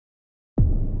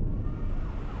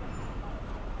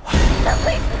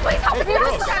Please help me.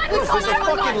 There's a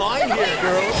fucking line here,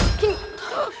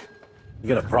 girl. You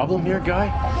got a problem here, guy?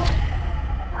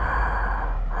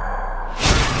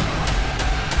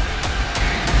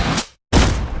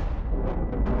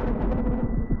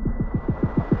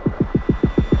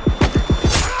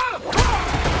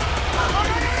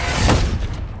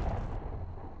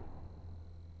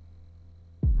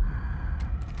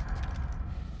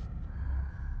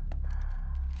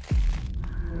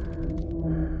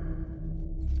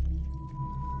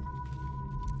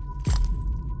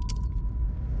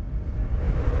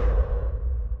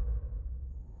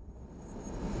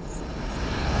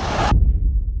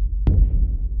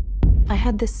 I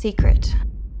had this secret.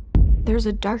 There's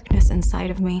a darkness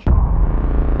inside of me.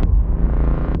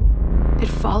 It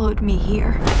followed me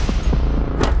here.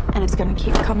 And it's gonna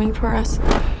keep coming for us.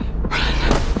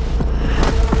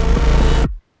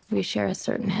 We share a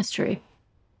certain history.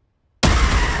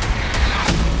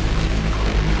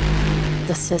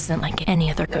 This isn't like any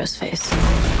other Ghostface.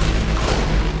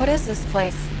 What is this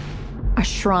place? A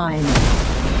shrine.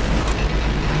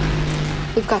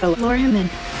 We've got to Lure him in.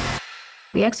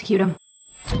 We execute him.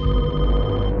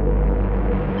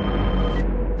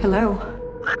 Hello?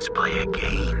 Let's play a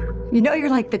game. You know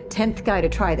you're like the 10th guy to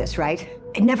try this, right?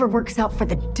 It never works out for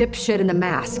the dipshit in the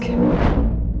mask.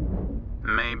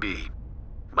 Maybe.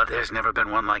 But there's never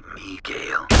been one like me,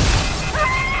 Gail.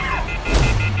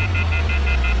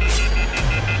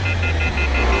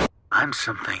 I'm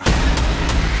something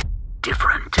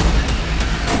different.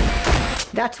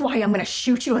 That's why I'm gonna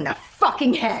shoot you in the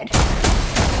fucking head.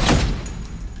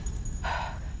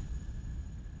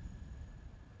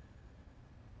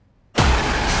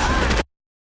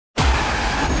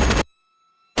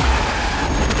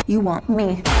 You want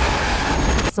me.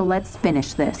 So let's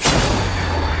finish this.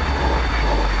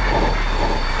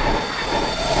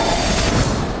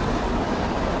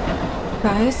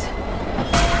 Guys?